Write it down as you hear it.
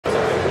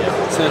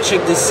So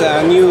check this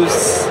new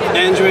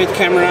Android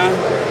camera.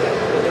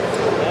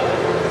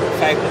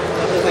 If I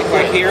click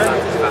right here,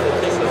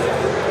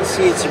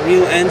 see it's a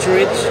real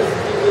Android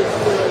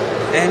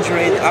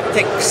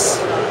optics,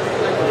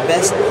 the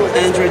best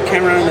Android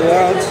camera in the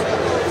world,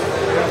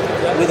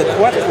 with a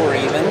quad core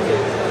even.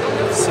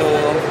 So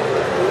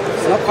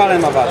it's not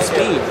calling about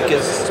speed,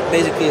 because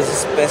basically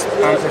it's the best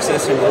ARM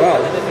processor in the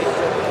world.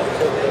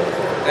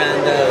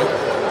 And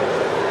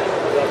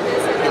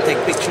I can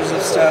take pictures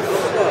of stuff,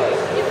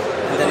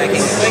 and then I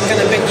can click on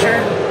a picture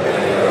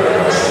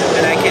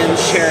and I can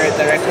share it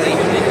directly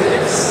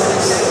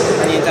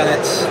on the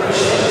internet.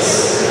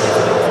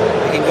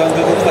 I can go on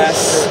Google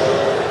Plus,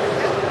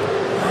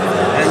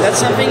 and that's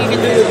something you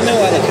can do with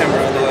no other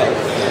camera in the world.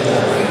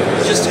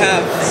 Just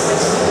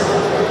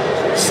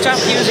stop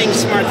using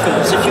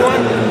smartphones. If you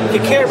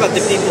care about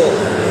the people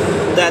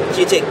that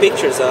you take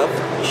pictures of,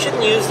 you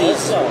shouldn't use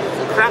these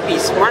crappy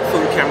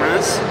smartphone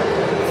cameras,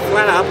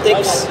 flat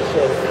optics.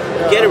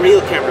 Get a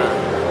real camera.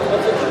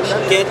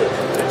 Get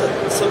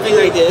something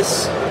like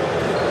this,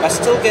 but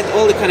still get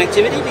all the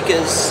connectivity,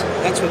 because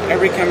that's what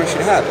every camera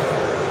should have.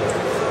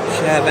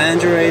 Should have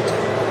Android,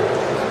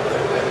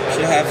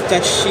 should have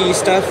touchy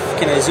stuff.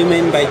 Can I zoom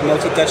in by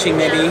multi-touching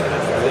maybe,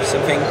 or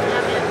something?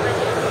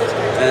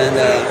 And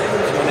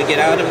if you want to get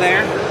out of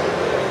there,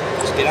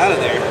 just get out of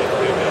there.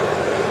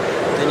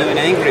 Then you're in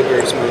Angry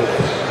Birds mode.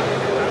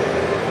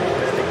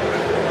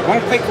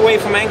 One click away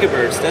from Angry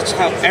Birds. That's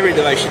how every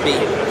device should be.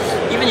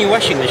 Even your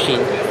washing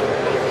machine.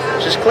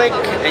 Just click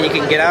and you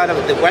can get out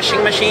of the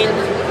washing machine.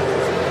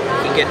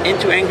 You can get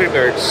into Angry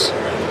Birds.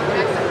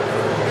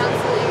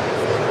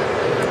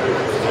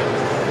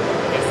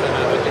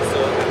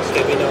 Just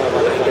let me know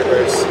about Angry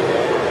Birds.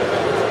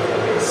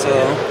 So,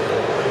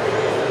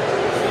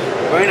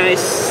 very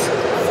nice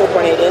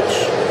 4.8-inch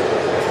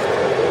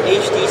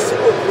HD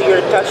super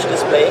clear touch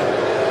display.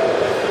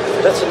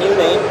 That's a new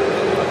name.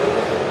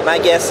 My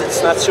guess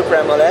it's not Super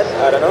AMOLED.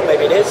 I don't know,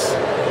 maybe it is.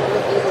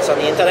 It's on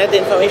the internet, the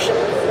information.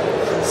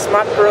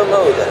 Smart Pro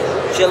mode,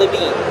 Jelly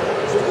Bean,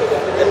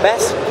 the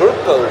best group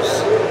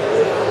pose,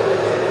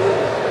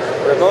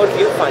 remote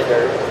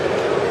viewfinder,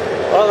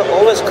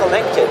 always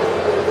connected.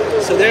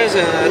 So there's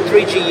a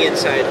 3G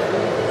inside,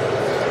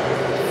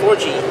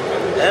 4G,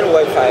 and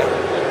Wi-Fi,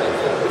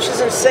 which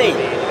is insane.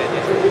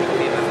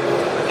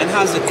 And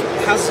how's the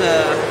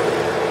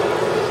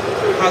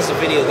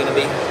video gonna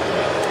be? I'm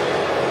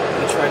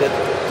gonna try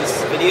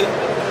this video.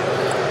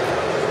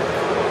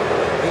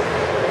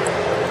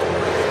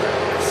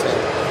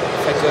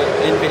 Go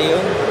in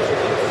video,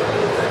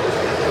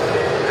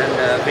 and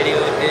video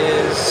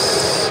is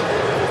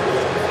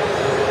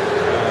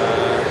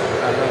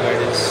I don't know where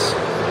it is.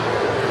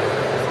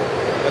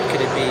 What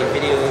could it be?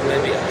 Video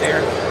maybe up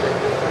there.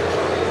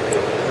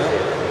 No.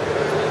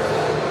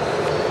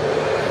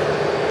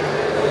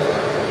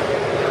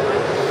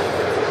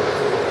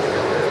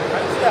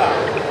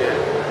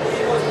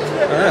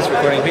 Oh, that's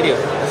recording video.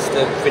 That's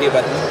the video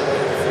button.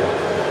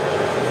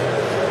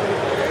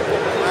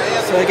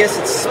 So I guess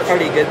it's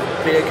pretty good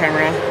video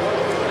camera.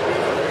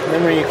 And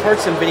then when you record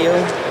some video,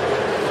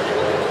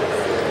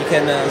 you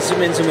can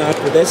zoom in, zoom out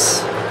with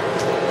this.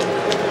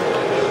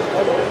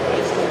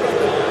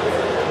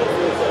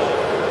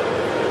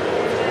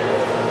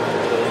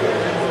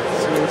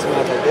 Zoom in, zoom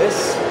out like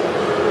this.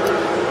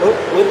 Oh,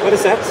 what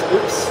is that?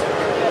 Oops.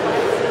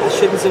 I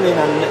shouldn't zoom in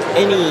on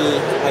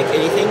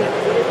anything.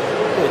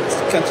 Oh, it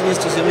continues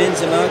to zoom in,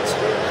 zoom out.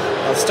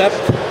 I'll stop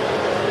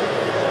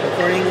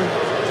recording.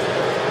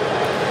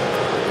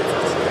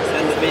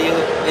 Video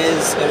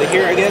is over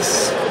here, I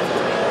guess.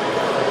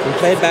 And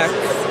play it back.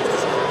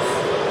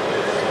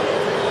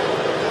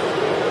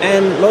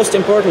 And most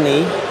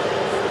importantly,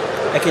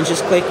 I can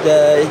just click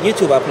the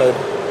YouTube upload.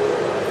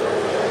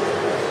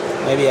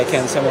 Maybe I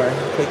can somewhere.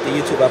 Click the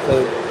YouTube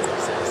upload.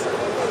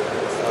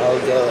 I'll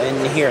go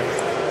in here.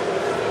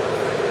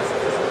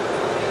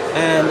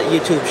 And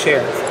YouTube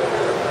share.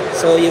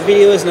 So your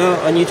video is now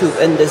on YouTube,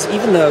 and there's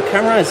even the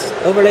camera is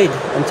overlaid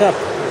on top.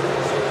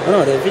 Oh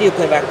no, the video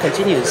playback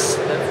continues.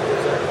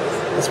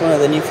 That's one of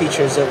the new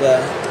features of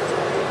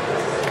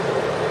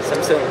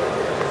Samsung.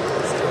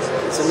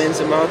 Zoom in,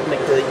 zoom out,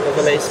 make the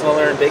overlay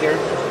smaller and bigger.